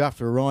 So you have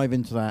to arrive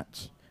into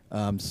that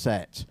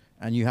set,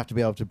 and you have to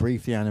be able to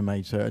brief the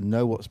animator and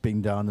know what's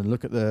being done and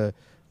look at the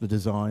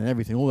design and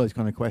everything, all those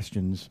kind of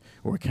questions,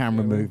 or a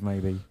camera move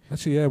maybe.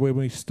 Actually, when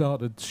we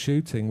started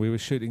shooting, we were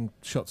shooting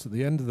shots at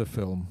the end of the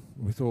film.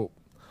 We thought,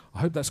 I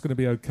hope that's going to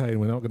be okay, and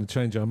we're not going to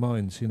change our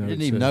minds. We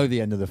didn't even know the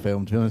end of the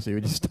film, to be honest with you.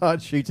 We just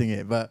started shooting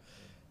it, but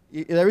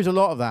there is a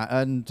lot of that,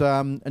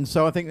 and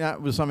so I think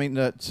that was something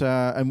that,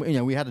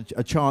 and we had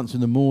a chance in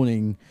the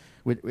morning.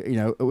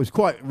 It was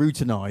quite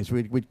routinized.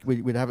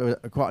 We'd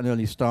have quite an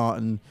early start,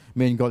 and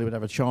me and Golly would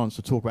have a chance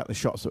to talk about the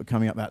shots that were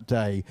coming up that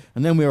day,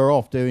 and then we were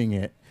off doing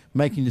it,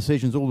 making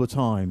decisions all the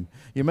time.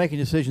 You're making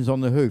decisions on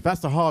the hoof.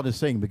 That's the hardest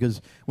thing,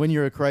 because when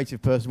you're a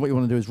creative person, what you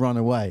want to do is run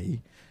away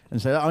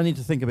and say, I need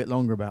to think a bit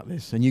longer about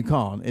this, and you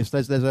can't.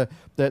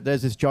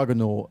 There's this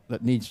juggernaut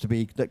that needs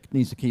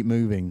to keep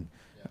moving,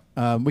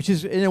 which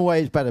is in a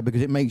way is better,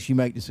 because it makes you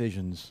make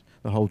decisions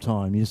the whole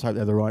time. You just hope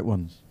they're the right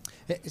ones.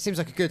 It seems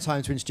like a good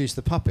time to introduce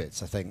the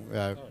puppets, I think,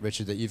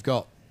 Richard, that you've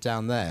got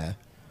down there.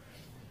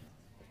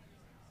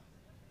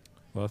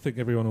 Well, I think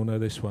everyone will know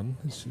this one.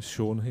 This is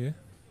Shaun here.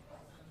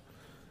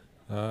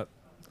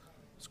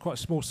 It's quite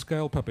small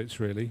scale puppets,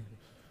 really.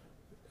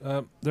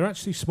 They're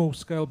actually small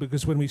scale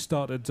because when we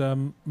started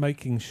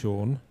making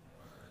Shaun,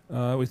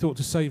 we thought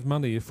to save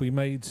money, if we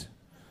made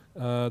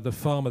the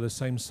farmer the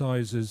same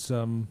size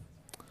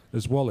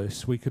as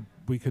Wallace, we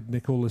could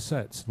nick all the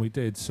sets, and we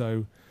did.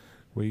 So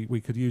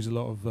we could use a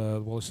lot of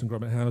Wallace and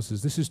Gromit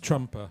houses. This is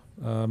Trumper,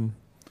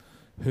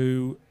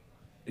 who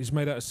is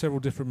made out of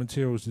several different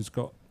materials. He's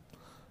got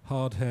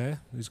hard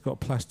hair, he's got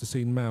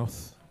plasticine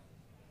mouth,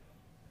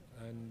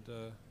 and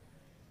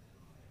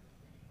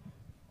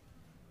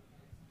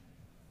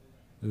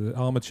the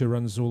armature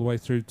runs all the way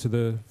through to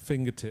the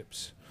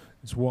fingertips.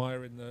 It's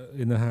wire in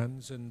the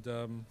hands, and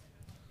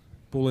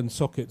ball and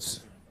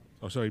sockets.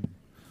 Oh, sorry,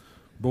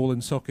 ball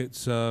and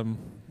sockets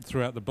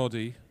throughout the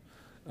body,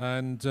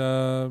 and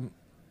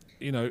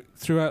you know,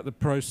 throughout the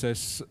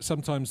process,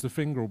 sometimes the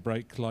finger will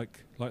break,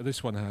 like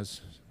this one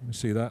has. You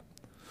see that,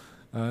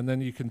 and then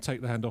you can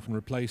take the hand off and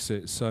replace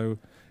it. So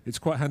it's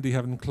quite handy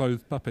having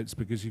clothed puppets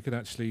because you can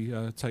actually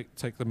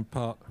take them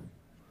apart.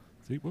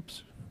 See,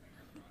 whoops.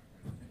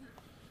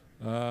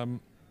 And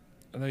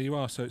there you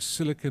are. So it's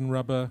silicon,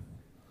 rubber,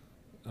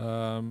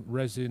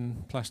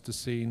 resin,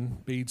 plasticine,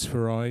 beads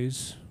for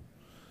eyes.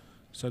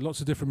 So lots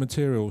of different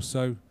materials.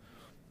 So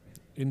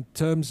in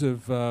terms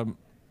of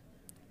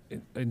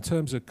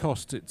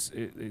cost, it's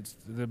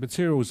the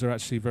materials are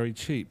actually very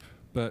cheap,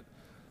 but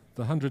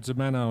the hundreds of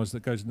man hours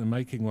that goes into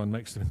making one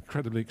makes them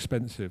incredibly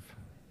expensive.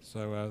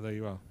 So there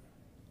you are.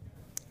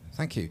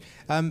 Thank you.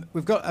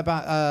 We've got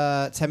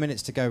about 10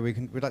 minutes to go.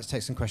 We'd like to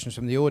take some questions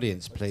from the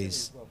audience,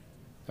 please.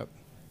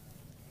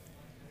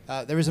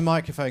 There is a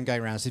microphone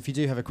going around, so if you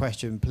do have a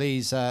question,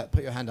 please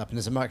put your hand up, and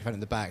there's a microphone in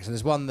the back. So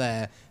there's one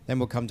there, then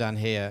we'll come down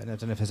here. And I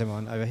don't know if there's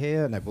anyone over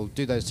here. No, we'll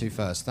do those two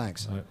first.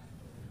 Thanks. Right.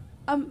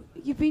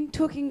 You've been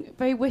talking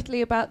very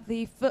wittily about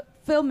the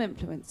film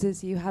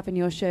influences you have in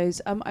your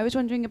shows. I was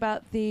wondering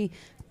about the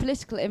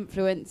political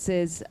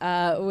influences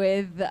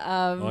with...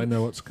 I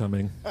know what's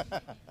coming.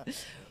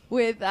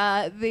 with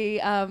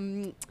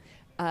the...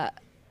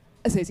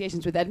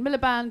 associations with Ed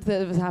Miliband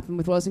that has happened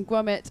with Wallace and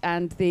Gromit,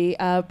 and the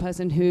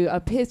person who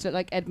appears to look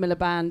like Ed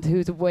Miliband,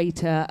 who's a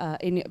waiter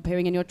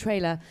appearing in your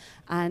trailer.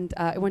 And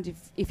I wondered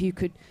if you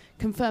could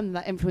confirm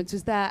that influence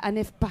was there, and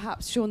if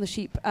perhaps Shaun the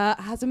Sheep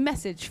has a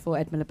message for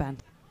Ed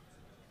Miliband.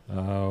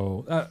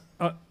 Oh,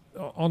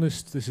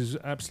 honest. This is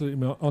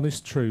absolutely my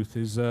honest truth.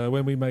 Is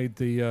when we made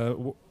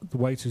the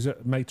waiters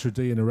at maitre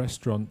d' in a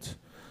restaurant,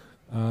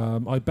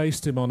 I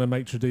based him on a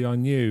maitre d' I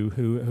knew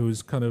who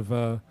was kind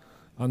of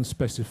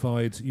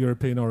unspecified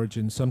European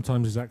origin.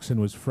 Sometimes his accent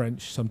was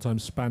French,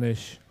 sometimes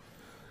Spanish,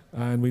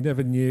 and we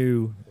never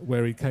knew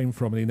where he came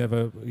from, and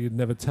he'd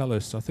never tell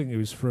us. I think he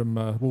was from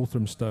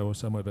Walthamstow or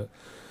somewhere. But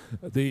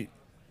the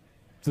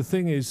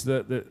thing is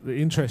that the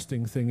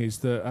interesting thing is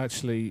that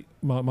actually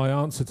my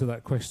answer to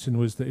that question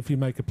was that if you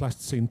make a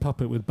plasticine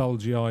puppet with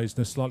bulgy eyes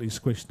and a slightly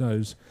squished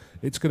nose,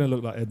 it's going to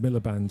look like Ed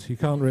Miliband. You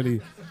can't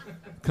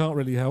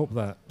really help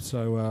that.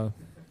 So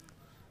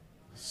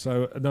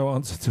no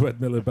answer to Ed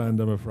Miliband,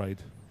 I'm afraid.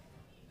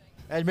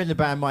 Ed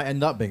Miliband might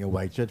end up being a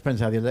waiter. It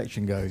depends how the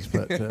election goes.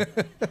 But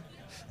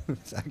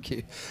Thank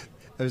you.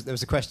 There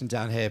was a question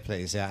down here,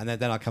 please. Yeah, and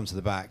then I'll come to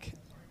the back.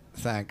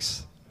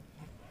 Thanks.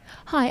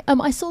 Hi,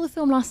 I saw the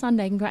film last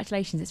Sunday.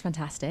 Congratulations, it's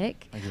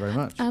fantastic. Thank you very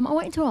much. I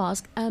wanted to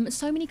ask,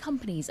 so many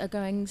companies are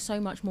going so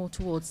much more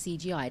towards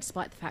CGI,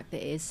 despite the fact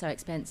that it is so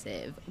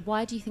expensive.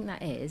 Why do you think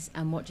that is,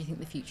 and what do you think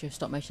the future of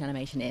stop-motion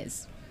animation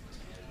is?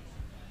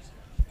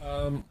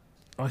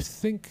 I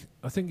think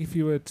if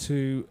you were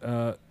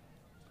to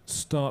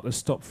start a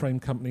stop frame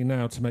company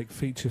now to make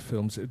feature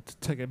films,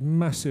 it'd take a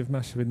massive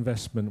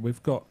investment.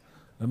 We've got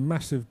a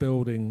massive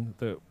building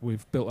that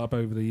we've built up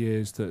over the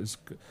years that is,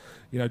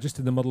 just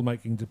in the model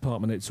making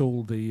department, it's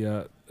all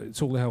the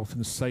health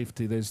and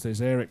safety.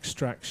 There's air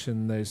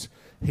extraction, there's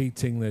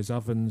heating, there's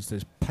ovens,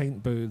 there's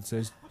paint booths,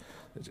 there's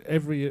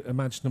every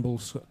imaginable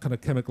kind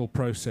of chemical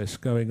process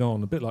going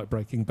on, a bit like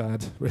Breaking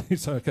Bad, really.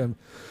 So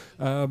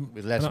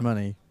with less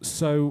money.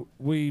 So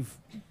we're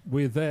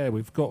there.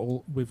 We've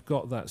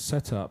got that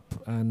set up,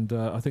 and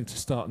I think to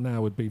start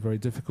now would be very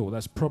difficult.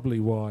 That's probably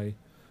why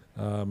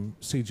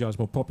CGI is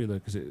more popular,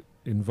 because it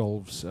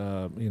involves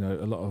a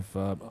lot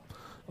of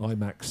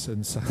IMAX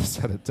and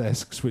sat at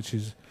desks, which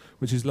is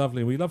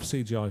lovely. We love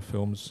CGI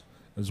films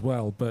as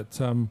well,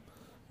 but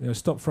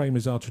stop frame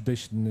is our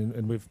tradition,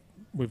 and we've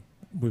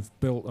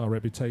built our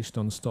reputation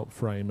on stop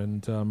frame,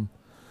 and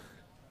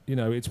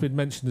it's been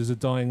mentioned as a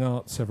dying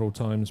art several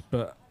times,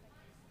 but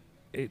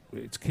it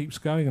keeps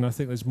going, and I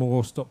think there's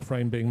more stop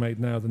frame being made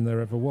now than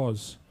there ever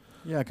was.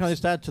 Yeah, can I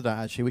just add to that,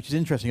 actually, which is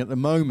interesting at the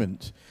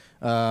moment.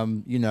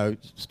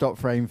 Stop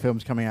frame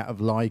films coming out of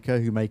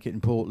Leica, who make it in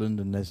Portland,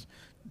 and there's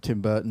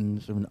Tim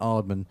Burton and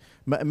Aardman.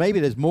 Maybe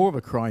there's more of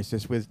a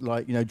crisis with,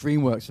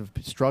 DreamWorks have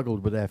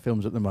struggled with their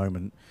films at the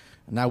moment.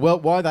 Now,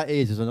 why that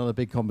is another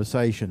big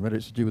conversation, whether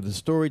it's to do with the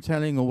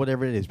storytelling or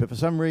whatever it is. But for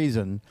some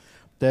reason,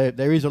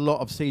 there is a lot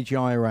of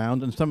CGI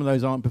around, and some of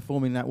those aren't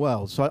performing that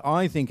well. So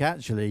I think,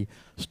 actually,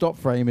 stop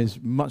frame is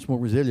much more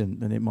resilient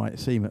than it might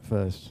seem at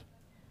first.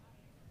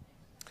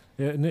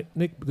 Yeah,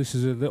 Nick, this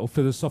is a little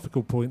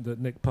philosophical point that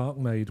Nick Park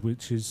made,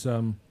 which is,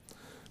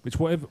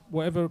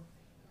 whatever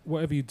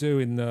you do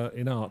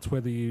in art,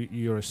 whether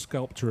you're a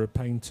sculptor, a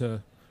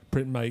painter,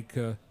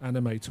 printmaker,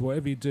 animator,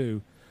 whatever you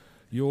do,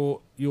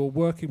 you're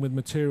working with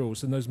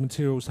materials, and those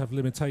materials have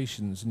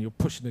limitations, and you're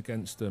pushing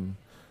against them,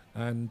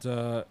 and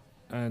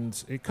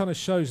it kind of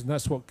shows, and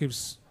that's what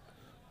gives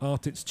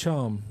art its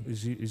charm,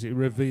 is it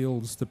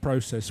reveals the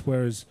process.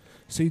 Whereas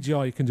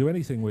CGI you can do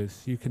anything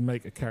with. You can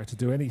make a character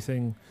do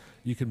anything,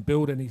 you can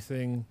build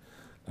anything,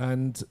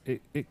 and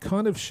it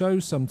kind of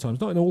shows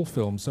sometimes. Not in all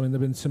films. I mean, there've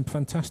been some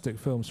fantastic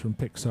films from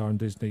Pixar and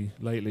Disney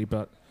lately,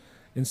 but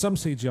in some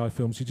CGI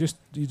films, you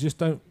just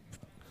don't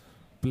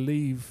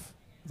believe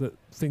that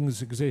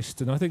things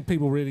exist, and I think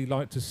people really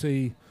like to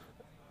see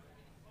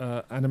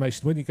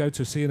animation. When you go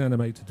to see an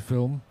animated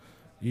film,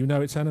 you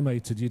know it's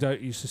animated.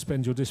 You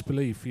suspend your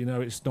disbelief. You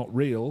know it's not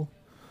real,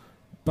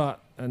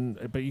 but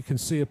you can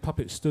see a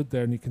puppet stood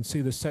there, and you can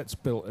see the sets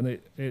built, and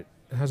it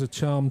has a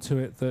charm to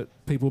it that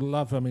people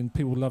love. I mean,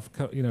 people love.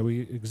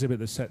 We exhibit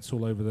the sets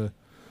all over the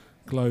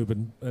globe,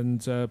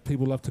 and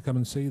people love to come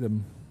and see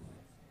them.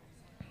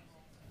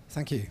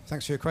 Thank you.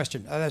 Thanks for your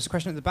question. There's a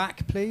question at the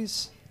back,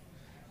 please.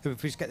 If we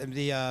please get them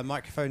the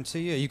microphone to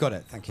you. You got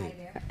it. Thank you. Hi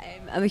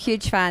there. I'm a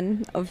huge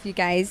fan of you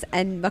guys,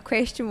 and my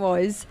question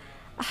was,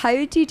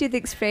 how do you do the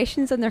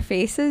expressions on their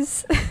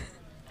faces?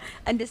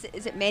 And is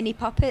it many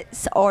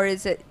puppets, or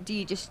do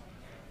you just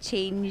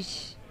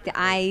change the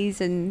eyes,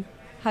 and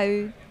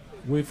how?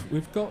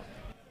 We've got.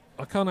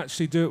 I can't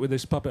actually do it with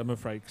this puppet, I'm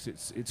afraid,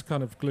 because it's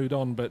kind of glued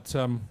on. But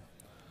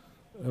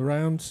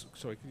around.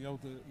 Sorry, can you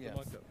hold the mic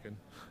up again?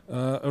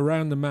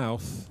 Around the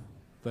mouth,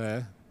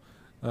 there,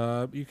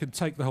 you can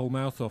take the whole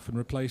mouth off and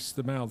replace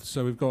the mouth.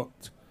 So we've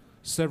got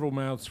several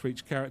mouths for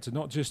each character,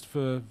 not just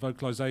for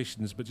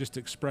vocalizations, but just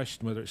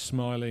expression, whether it's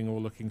smiling or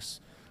looking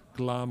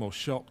glum or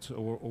shocked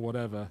or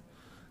whatever.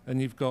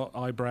 And you've got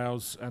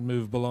eyebrows and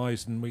movable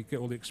eyes, and we get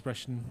all the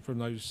expression from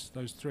those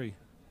three.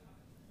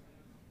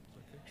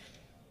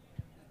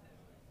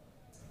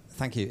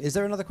 Thank you. Is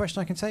there another question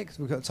I can take?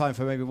 We've got time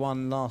for maybe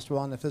one last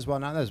one. If there's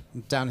one out there,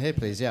 down here,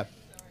 please. Yeah.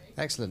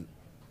 Excellent.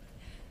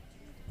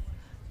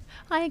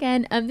 Hi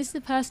again. This is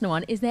a personal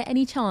one. Is there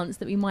any chance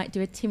that we might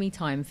do a Timmy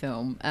Time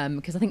film?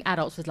 Because I think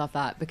adults would love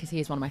that, because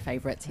he is one of my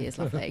favourites. He is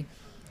lovely.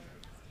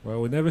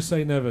 Well, we never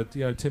say never.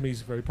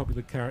 Timmy's a very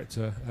popular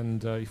character,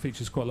 and he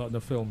features quite a lot in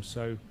the film.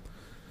 So,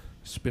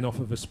 spin-off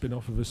of a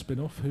spin-off of a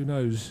spin-off. Who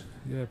knows?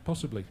 Yeah,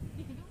 possibly.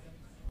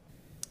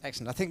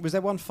 Excellent. I think, was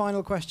there one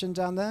final question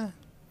down there?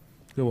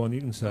 Go on,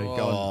 you can say.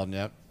 Go on,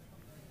 yeah.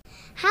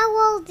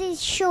 How old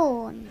is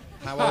Shaun?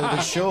 How old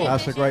is Shaun?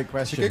 That's a great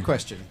question. It's a good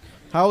question.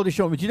 How old is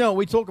Shaun? But you know,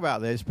 we talk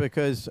about this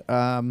because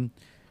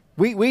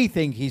we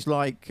think he's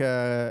like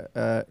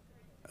an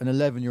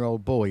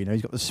 11-year-old boy. You know,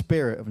 he's got the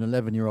spirit of an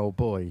 11-year-old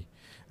boy,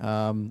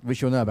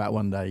 which you'll know about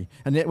one day.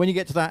 And when you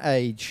get to that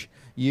age,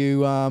 you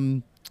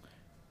know,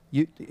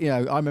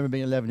 I remember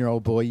being an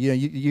 11-year-old boy.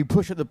 You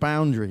push at the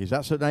boundaries.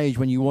 That's an age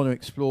when you want to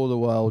explore the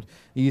world.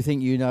 You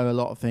think you know a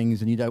lot of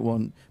things, and you don't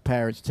want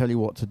parents to tell you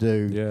what to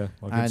do. Yeah,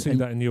 I can see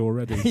that in you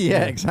already.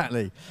 Yeah,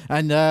 exactly.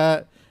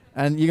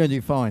 And you're going to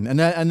do fine. And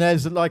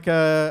there's like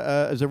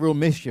there's a real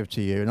mischief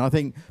to you. And I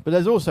think, but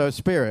there's also a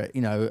spirit,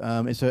 you know.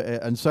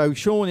 And so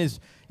Shaun is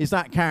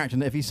that character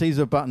that if he sees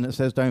a button that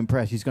says "don't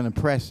press," he's going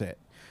to press it,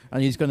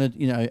 and he's going to,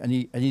 you know, and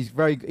he's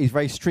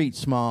very street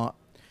smart.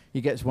 He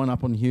gets one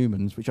up on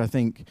humans, which I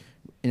think,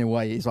 in a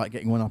way, is like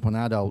getting one up on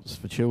adults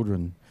for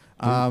children.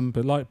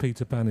 But like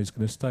Peter Pan, he's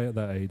going to stay at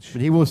that age.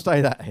 But he will stay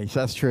that age.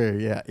 That's true.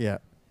 Yeah, yeah.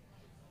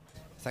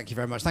 Thank you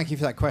very much. Thank you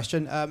for that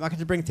question. I could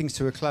to bring things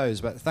to a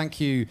close, but thank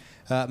you,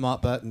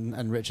 Mark Burton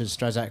and Richard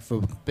Starzak,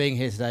 for being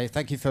here today.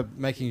 Thank you for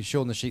making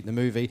Shaun the Sheep the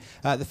movie.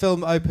 The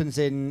film opens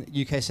in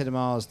UK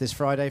cinemas this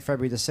Friday,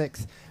 February the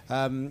 6th.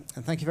 And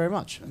thank you very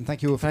much. And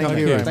thank you all for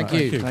coming. Thank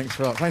you. Thank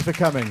you. Thanks for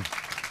coming.